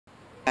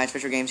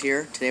Special Games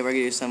here. Today we're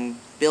going to do some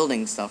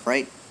building stuff,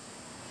 right?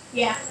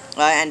 Yeah.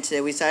 And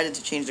today we decided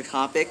to change the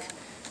topic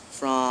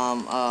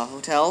from a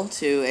hotel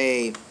to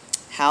a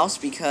house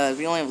because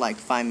we only have like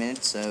 5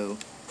 minutes, so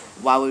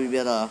why would we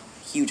build a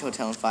huge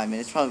hotel in 5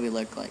 minutes? Probably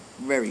look like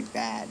very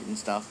bad and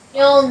stuff.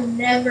 You'll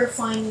never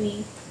find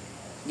me.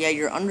 Yeah,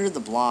 you're under the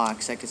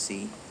blocks, I could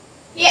see.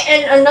 Yeah,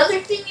 and another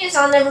thing is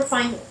I'll never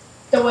find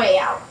the way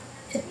out,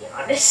 to be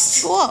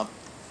honest. Go up.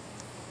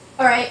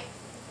 Alright.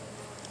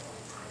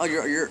 Oh,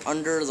 you're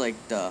under like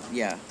the,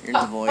 yeah, you're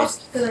in the void. I'll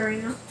stick to the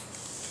arena.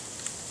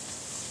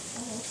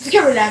 Let's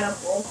cover that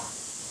up, bro.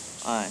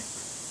 Alright.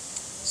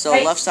 So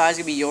Right. left side's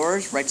gonna be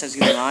yours, right side's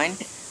gonna be mine.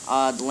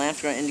 The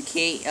lamp's gonna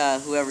indicate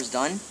whoever's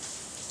done.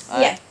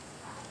 Yeah.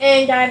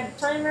 And I have a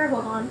timer.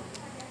 Hold on.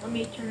 Let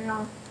me turn it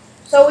on.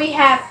 So we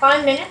have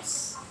 5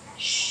 minutes.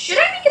 Should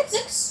I make it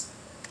 6?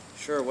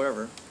 Sure,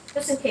 whatever.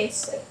 Just in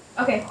case.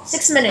 Okay,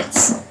 6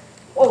 minutes.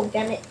 Oh,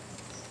 damn it.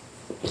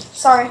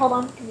 Sorry, hold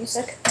on. Give me a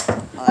sec.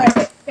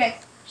 Alright, okay.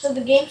 So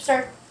the game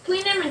starts.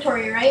 Clean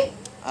inventory, right?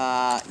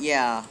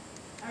 Yeah.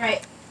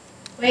 Alright.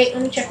 Wait,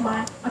 let me check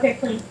mine. Okay,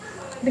 clean.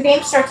 The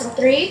game starts in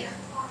 3,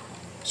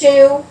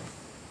 2,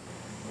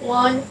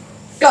 1,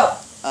 go.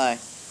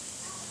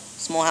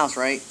 Small house,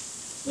 right?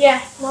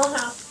 Yeah, small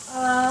house.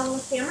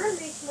 Let's see. I'm gonna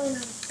make mine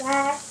like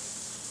that.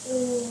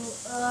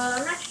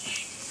 I'm not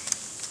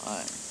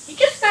sure. You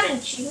just got an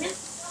achievement?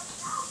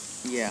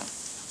 Yeah.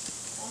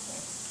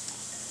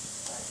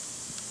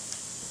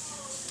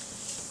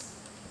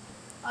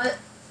 Okay.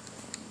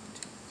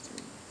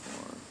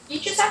 You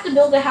just have to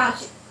build a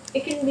house.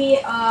 It can be,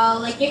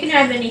 like, you can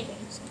have anything.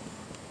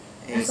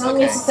 As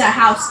long as it's a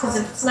house, because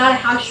if it's not a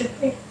house,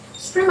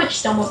 it's pretty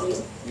much done with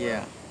you.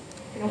 Yeah.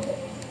 Okay.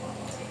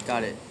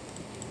 Got it.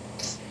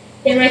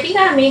 And I think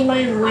I made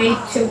mine way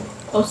too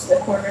close to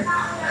the corner.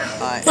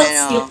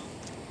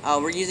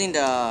 We're using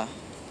the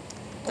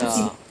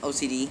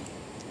OCD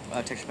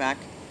texture pack,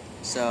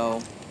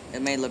 so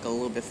it may look a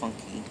little bit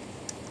funky.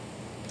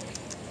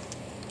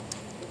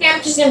 Yeah,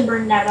 I'm just gonna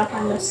burn that up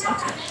on this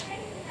stuff.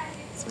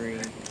 3.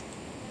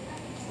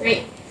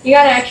 Great. You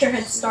got an extra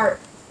head start.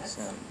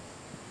 7.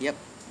 Yep.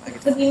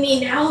 Look at me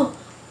now.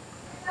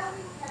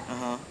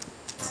 Uh-huh.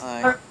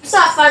 Alright, we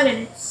still have 5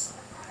 minutes.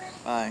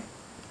 Bye.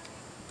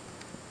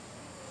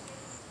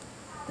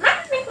 I'm not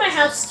gonna make my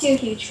house too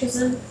huge, cause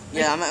then.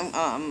 Yeah,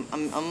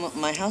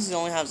 my house is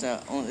only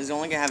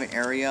gonna have an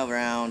area of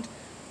around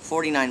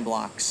 49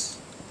 blocks.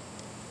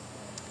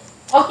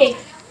 Okay,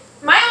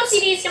 my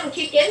OCD is gonna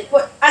kick in,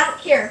 but I don't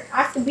care.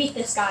 I have to beat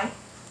this guy.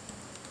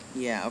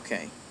 Yeah.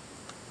 Okay.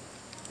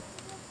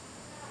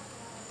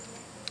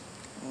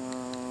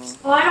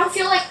 Well, I don't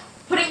feel like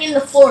putting in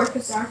the floor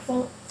because our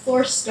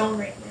floor's stone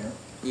right now.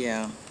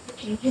 Yeah.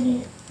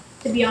 Changing it.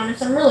 To be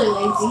honest, I'm really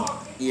lazy.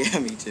 Yeah,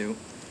 me too.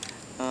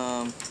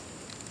 I'm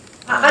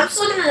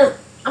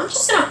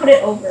just gonna put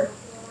it over.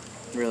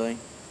 Really?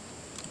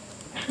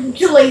 I'm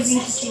too lazy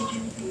to change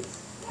anything.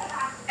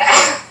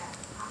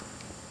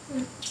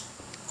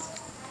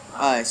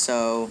 Alright,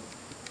 so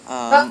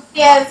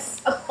we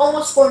have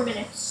almost 4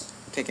 minutes.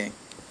 Okay.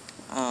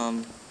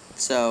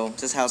 So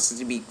this house is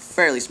gonna be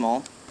fairly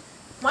small.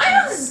 My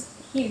house is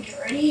huge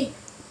already.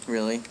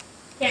 Really?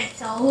 Can't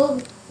tell.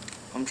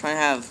 I'm trying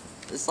to have.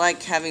 It's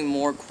like having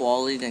more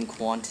quality than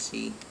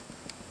quantity.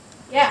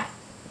 Yeah.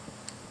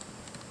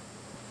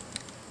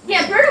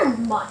 Yeah,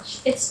 pretty much.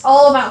 It's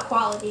all about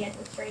quality at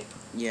this rate.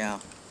 Yeah.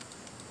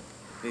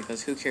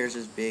 Because who cares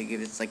if it's big if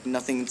it's like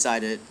nothing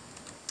inside it?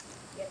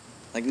 Yep.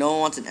 Like no one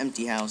wants an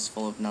empty house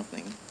full of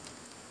nothing.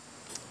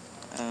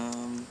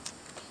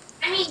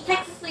 I mean,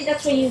 technically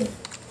that's what you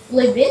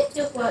live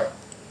into, but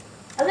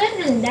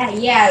other than that,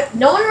 yeah,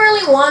 no one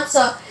really wants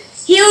a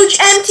huge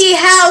empty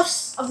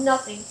house of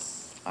nothing.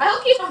 I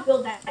hope you don't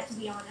build that, to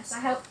be honest.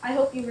 I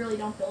hope you really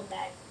don't build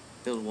that.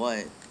 Build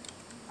what?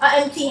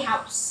 An empty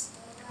house.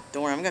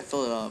 Don't worry, I'm gonna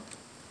fill it up.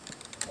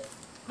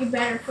 You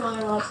better fill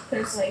it up,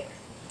 because, like...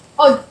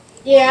 Oh,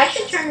 yeah, I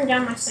should turn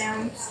down my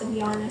sounds, to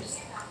be honest.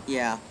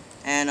 Yeah,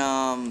 and,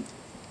 how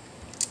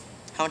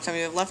much time do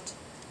you have left?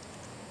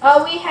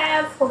 We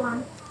have... Hold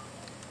on.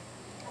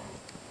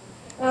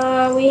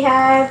 We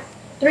have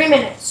 3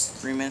 minutes.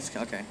 3 minutes?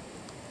 Okay.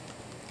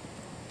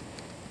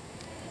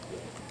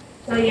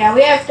 So, yeah,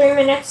 we have 3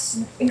 minutes.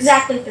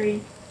 Exactly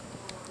 3.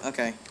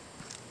 Okay.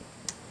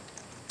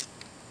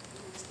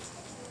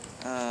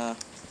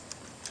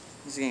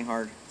 This is getting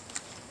hard.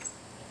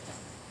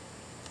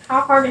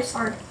 How hard is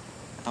hard?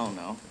 I don't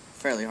know.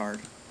 Fairly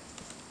hard.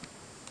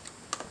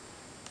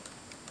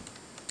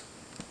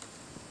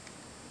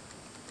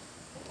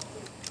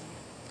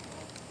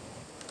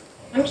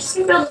 I'm just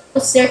gonna build a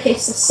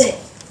staircase to sit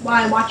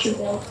while I watch you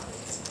build.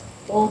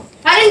 Well,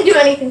 I didn't do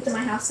anything to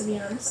my house, to be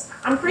honest.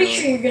 I'm pretty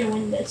sure you're gonna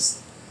win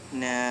this.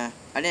 Nah,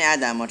 I didn't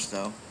add that much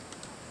though.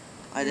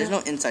 There's no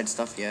inside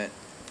stuff yet.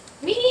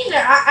 Me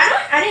neither.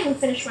 I didn't even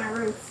finish my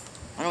roof.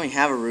 I don't even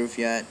have a roof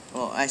yet.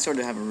 Well, I sort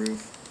of have a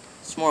roof.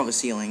 It's more of a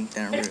ceiling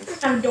than a I roof.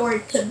 don't have a door,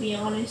 to be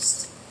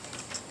honest.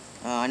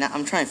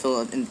 I'm trying to fill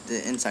up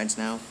the insides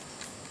now.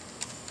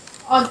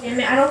 Oh, damn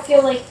it. I don't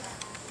feel like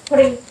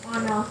putting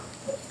on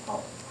what's it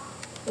called?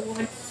 The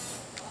wood.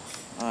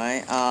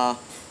 Alright,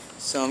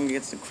 so I'm gonna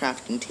get some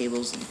crafting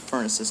tables and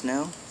furnaces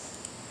now.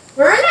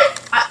 Remember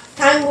that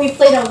time we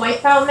played a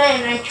Wipeout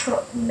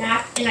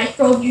map and I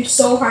trolled you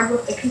so hard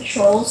with the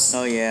controls?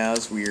 Oh yeah, that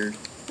was weird.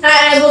 And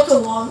I built a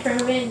long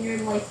tournament and you're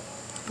like,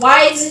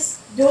 why is this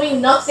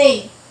doing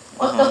nothing?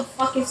 What the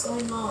fuck is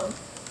going on?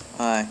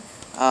 Alright,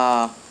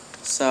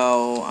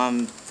 so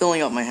I'm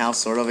filling up my house,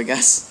 sort of, I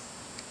guess.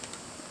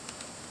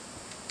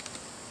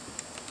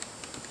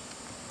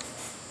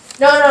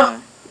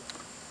 No.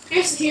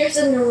 Here's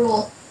the new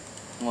rule.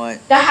 What?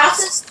 The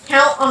houses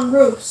count on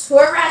roofs.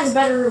 Whoever has a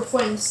better roof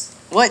wins.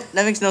 What?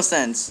 That makes no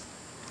sense.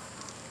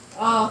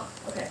 Oh,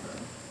 okay.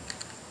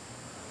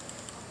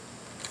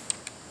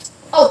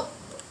 Oh,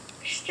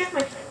 check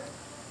my timer.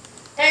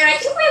 And I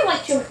think we have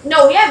like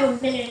no, we have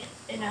a minute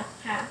and a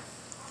half.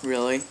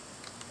 Really?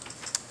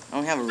 I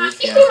don't have a roof I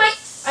think yet.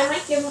 I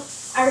might give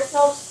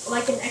ourselves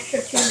like an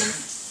extra 2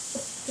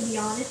 minutes, to be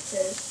honest.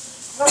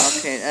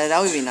 Okay, that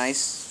would be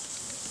nice.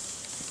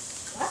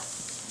 What?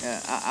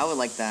 Yeah, I would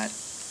like that.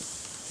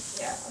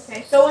 Yeah,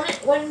 okay. So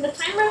when the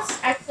timer's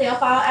actually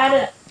up, I'll add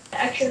an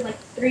extra like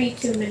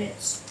 2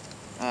 minutes.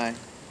 Alright.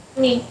 I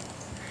mean,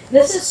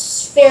 this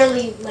is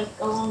fairly like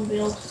a long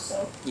build,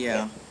 so.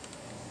 Yeah.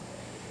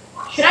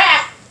 Should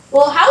I?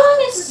 Well, how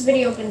long is this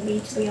video gonna be?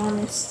 To be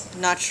honest.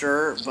 Not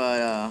sure,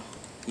 but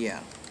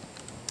yeah.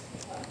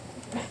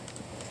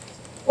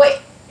 Wait.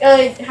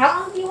 How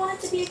long do you want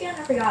it to be again?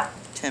 I forgot.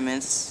 10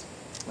 minutes,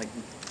 like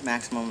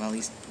maximum, at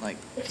least. Like.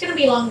 It's gonna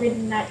be longer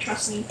than that.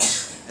 Trust me.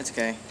 That's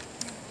okay.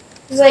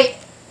 It's like.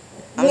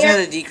 I'm just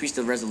gonna decrease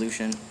the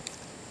resolution.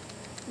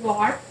 You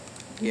are?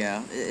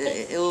 Yeah,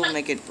 it will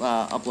make it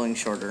uploading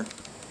shorter.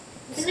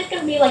 Isn't it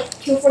gonna be like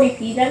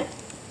 240p then?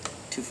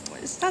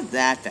 It's not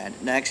that bad.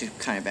 That's actually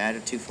kind of bad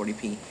at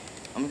 240p.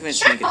 I'm gonna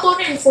Sure, make it upload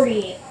it in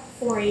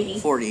 480. 480.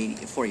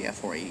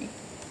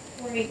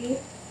 480.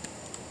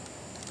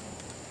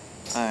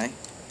 Alright.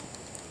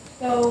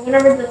 So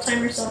whenever the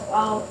timer's up,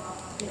 I'll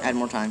Add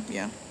more time,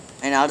 yeah.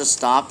 And I'll just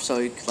stop so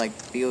it could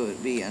like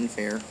be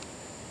unfair.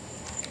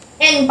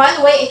 And by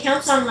the way, it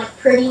counts on like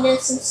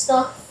prettiness and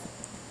stuff.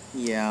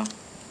 Yeah.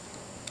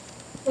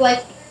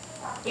 Like,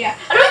 yeah.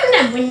 I don't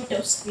even have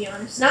windows, to be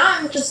honest. Now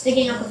I'm just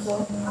digging up the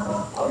floor.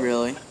 Oh.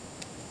 Really?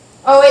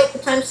 Oh wait, the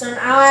time's done.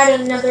 I'll add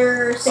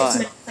another 6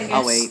 minutes, I guess.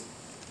 I'll wait.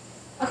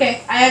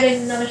 Okay, I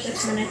added another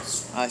 6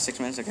 minutes. 6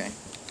 minutes, okay.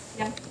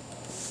 Yeah.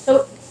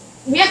 So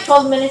we have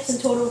 12 minutes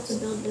in total to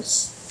build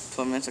this.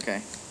 12 minutes,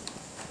 okay.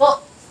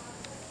 Well,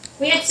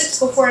 we had 6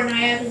 before, and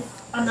I added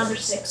another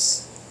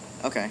 6.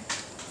 Okay.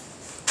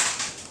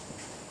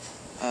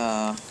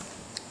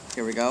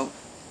 Here we go.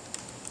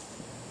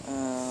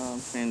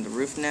 And the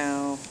roof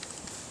now.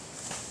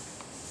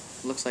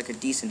 Looks like a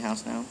decent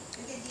house now.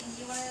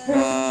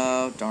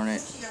 Oh, darn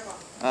it.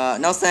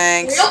 No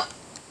thanks. Real?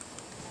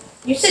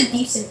 You said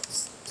decent,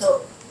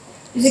 so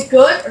is it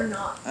good or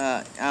not?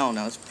 I don't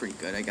know. It's pretty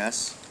good, I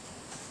guess.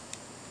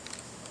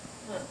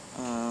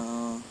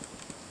 I'm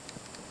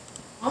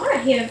gonna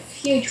have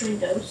huge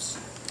windows.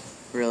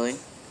 Really?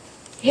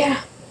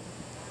 Yeah.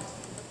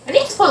 I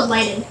need to put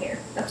light in here.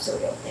 That's the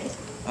real thing.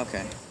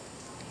 Okay.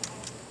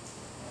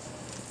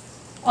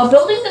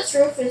 Building this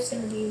roof is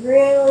gonna be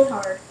really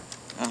hard.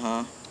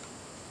 Uh-huh.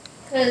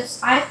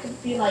 Because I have to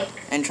be like...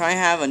 And try and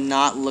have a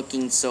not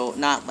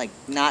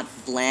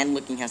bland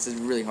looking house is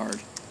really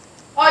hard.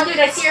 Oh, dude,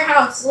 I see your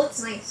house. It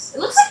looks nice. It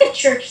looks like a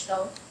church,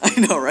 though. I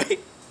know, right?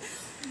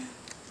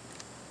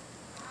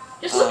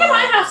 Just look at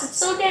my house. It's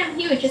so damn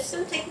huge. It's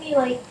gonna take me,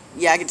 like...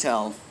 Yeah, I can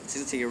tell. It's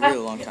gonna take a really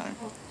long time.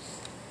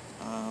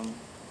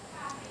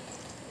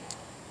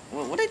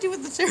 What do I do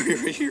with this area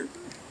right here?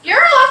 If you're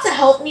allowed to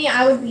help me,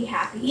 I would be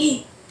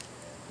happy.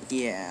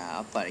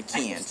 Yeah, but I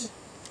can't.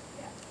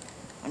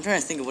 I'm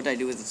trying to think of what I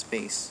do with the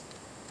space.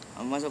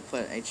 I might as well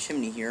put a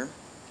chimney here.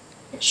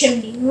 A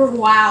chimney.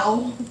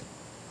 Wow.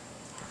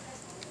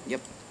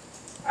 Yep.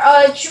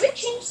 Should we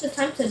change the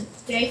time to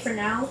day for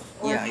now?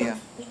 Or Yeah.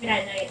 leave it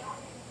at night?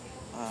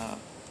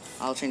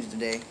 I'll change it to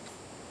day.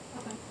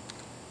 Okay.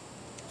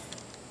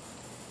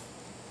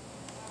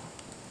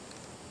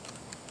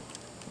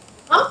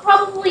 I'm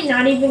probably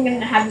not even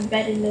gonna have a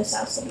bed in this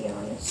house, to be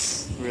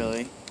honest.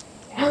 Really?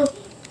 Yeah.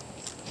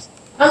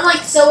 I'm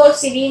like so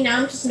OCD now.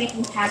 I'm just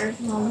making patterns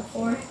on the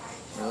floor.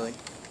 Really?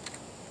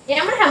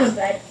 Yeah, I'm gonna have a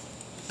bed.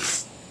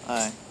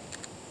 Alright.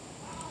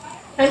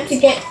 Time to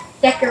get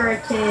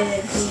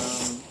decorative.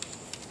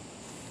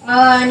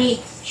 I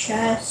need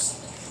chest.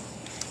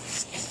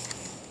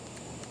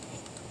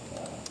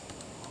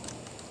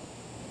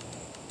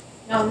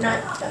 No,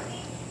 not that.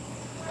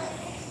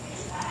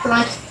 Come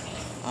on.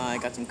 I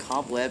got some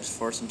cobwebs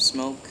for some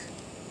smoke.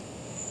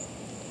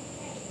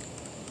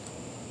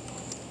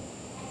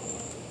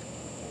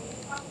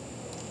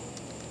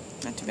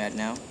 Not too bad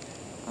now.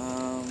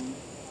 I'm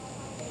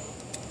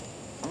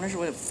not sure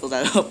what to fill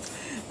that up.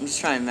 I'm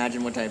just trying to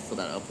imagine what I fill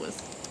that up with.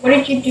 What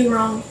did you do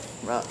wrong?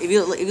 Well, if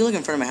you look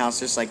in front of my house,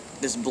 there's like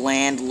this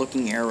bland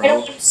looking arrow. I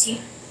don't even see.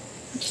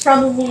 It's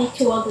probably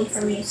too ugly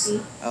for me to see.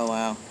 Oh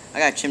wow. I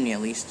got a chimney at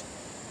least.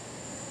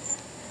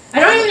 I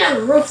don't even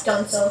have a roof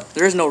done, so.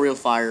 There is no real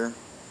fire.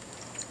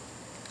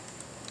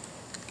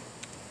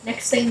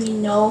 Next thing you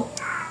know,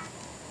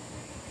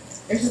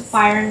 there's a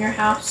fire in your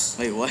house.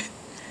 Wait, what?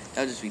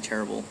 That would just be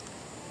terrible.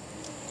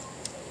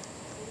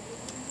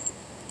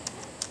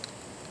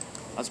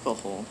 Let's put a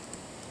hole.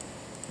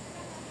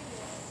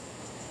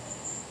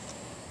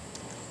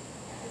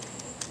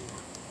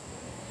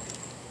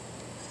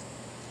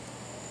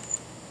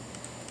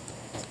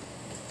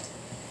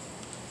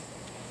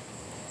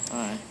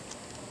 Alright.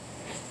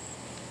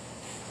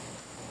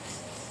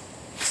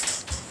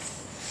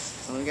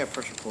 Let me get a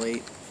pressure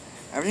plate.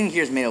 Everything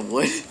here is made of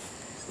wood.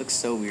 Looks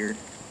so weird.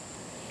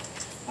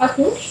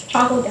 Can you just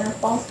toggle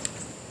downfall?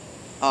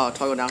 Oh,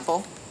 toggle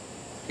downfall?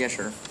 Yeah,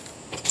 sure.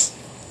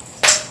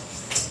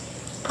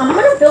 I'm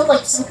gonna build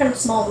like some kind of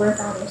small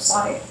river on the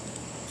side.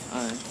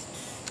 Alright.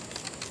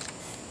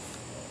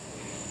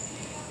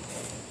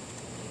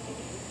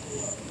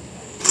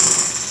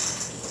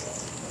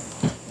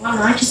 I don't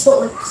know, I just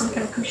built like some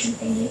kind of cushion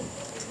thingy.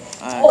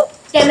 Alright. Oh,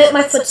 damn it,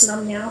 my foot's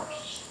numb now.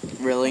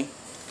 Really?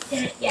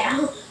 Damn it,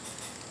 yeah.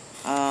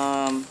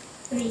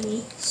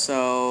 Maybe.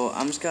 So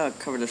I'm just gonna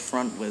cover the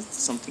front with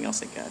something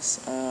else, I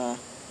guess. I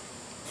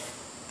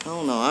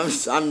don't know.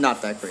 I'm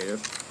not that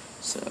creative.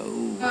 So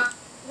Let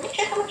me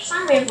check how much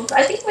time we have.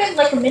 I think we have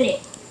like a minute.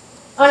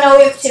 Oh no,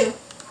 we have 2.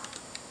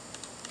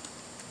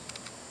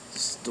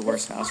 this is the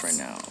worst house right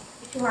now.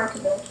 It's too hard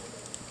to build.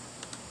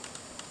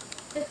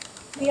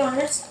 To be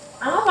honest,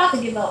 I'm about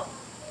to give up.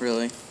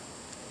 Really?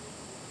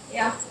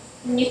 Yeah.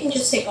 And you can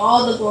just take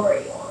all the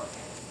glory you want.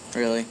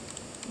 Really?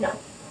 No.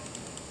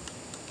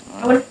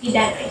 I wouldn't be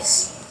that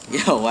nice.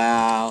 Yeah.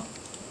 Wow.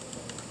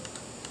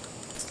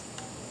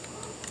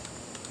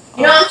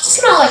 You know, I'm just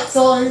gonna like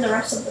fill in the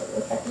rest of the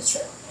roof at this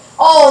rate.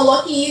 Oh,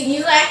 lucky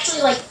you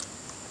actually like.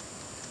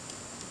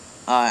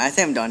 I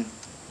think I'm done.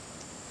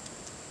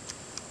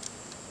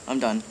 I'm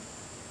done.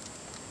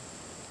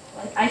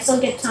 Like I still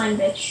get time,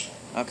 bitch.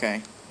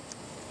 Okay.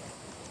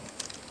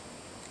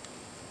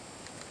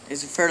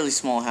 It's a fairly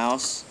small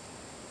house.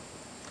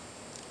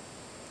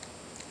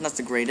 Not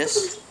the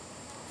greatest,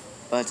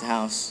 but it's a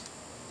house.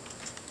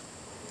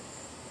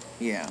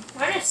 Yeah.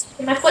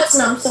 My foot's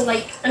numb, so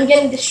like I'm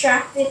getting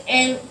distracted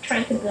and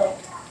trying to build.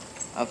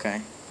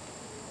 Okay.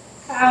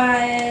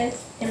 Damn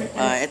it.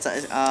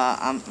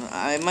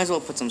 I might as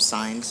well put some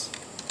signs.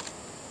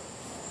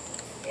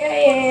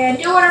 Yeah.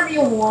 Do whatever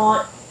you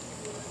want.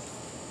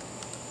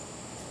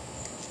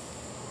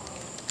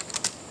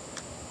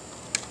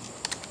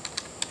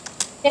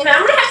 Damn it,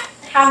 I'm gonna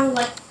have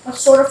like a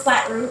sort of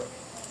flat roof.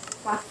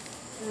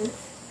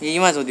 Yeah,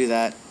 you might as well do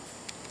that.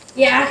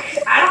 Yeah,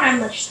 I don't have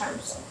much time,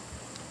 so.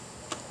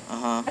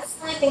 That's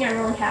the only thing I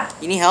really have.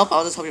 You need help?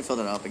 I'll just help you fill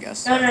that up, I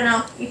guess.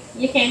 No.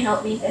 You can't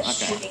help me.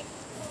 That's Okay. cheating.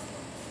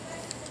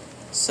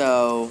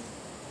 So,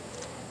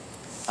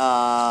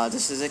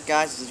 this is it,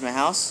 guys. This is my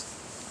house.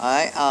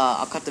 Alright,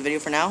 I'll cut the video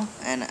for now,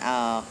 and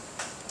I'll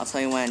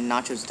tell you when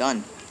Nacho's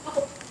done.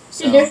 Oh,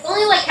 So, dude, there's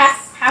only like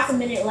half a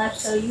minute left,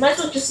 so you might as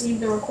well just leave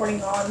the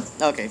recording on.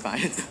 okay,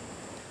 fine.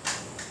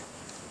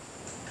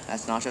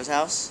 That's Nacho's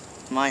house.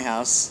 It's my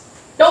house.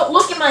 Don't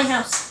look at my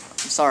house.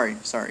 I'm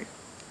sorry.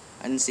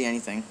 I didn't see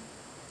anything.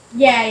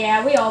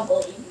 Yeah, we all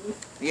believe you.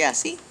 Yeah,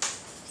 see?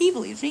 He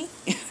believes me.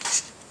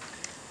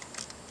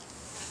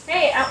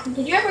 Hey,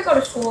 did you ever go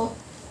to school?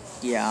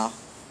 Yeah.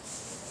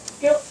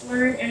 You don't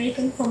learn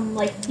anything from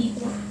like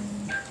people.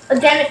 Oh,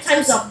 damn it,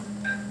 time's up.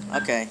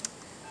 Okay.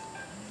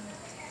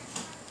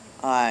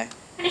 Alright.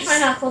 Finish my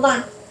house, hold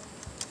on.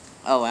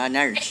 Oh, wow,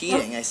 now you're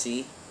cheating, I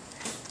see.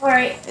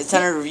 Alright. It's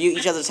time to review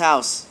each other's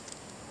house.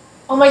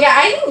 Oh my god,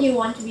 I think you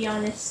won, to be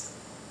honest.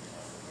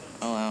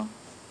 Oh, wow.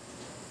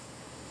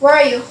 Where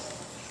are you?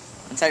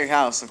 Inside your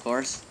house, of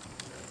course.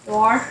 You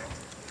are?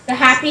 The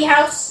happy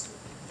house?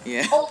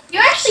 Yeah. Oh, you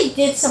actually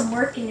did some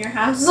work in your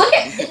house. Look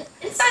at,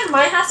 inside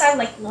my house I have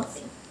like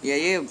nothing. Yeah,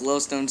 you have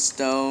glowstone,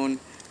 stone,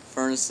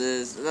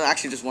 furnaces.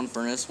 Actually, just one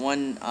furnace,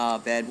 one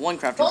bed, one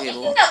crafting The only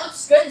table. thing that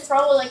looks good is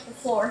probably like the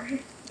floor.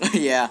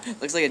 Yeah,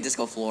 looks like a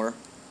disco floor.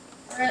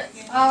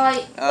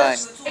 Alright,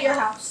 let's at your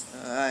house.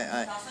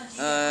 Alright.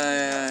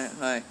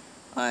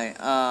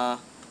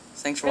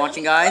 Thanks for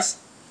watching, guys.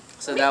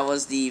 So that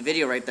was the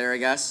video right there, I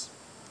guess.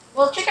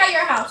 Well, check out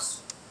your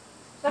house.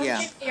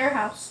 Yeah. Check out your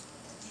house.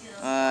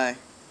 Alright,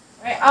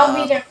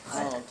 I'll be there.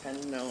 Oh,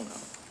 10, no.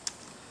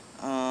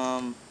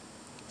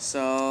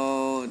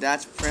 So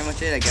that's pretty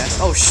much it, I guess.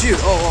 Oh, shoot.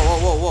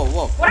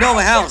 Whoa. What No,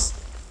 my happened? house.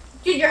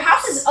 Dude, your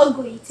house is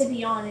ugly, to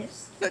be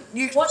honest.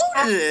 You What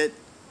exploded it.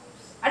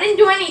 I didn't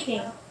do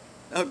anything.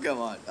 Oh, come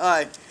on.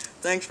 Alright,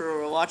 thanks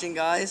for watching,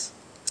 guys.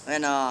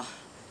 And, have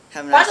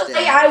a By nice the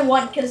way, day. I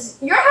won,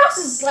 because your house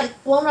is,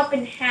 like, blown up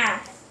in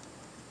half.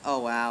 Oh,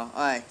 wow.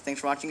 Alright,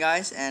 thanks for watching,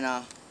 guys, and,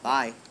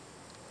 bye.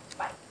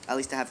 Bye. At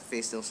least the happy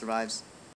face still survives.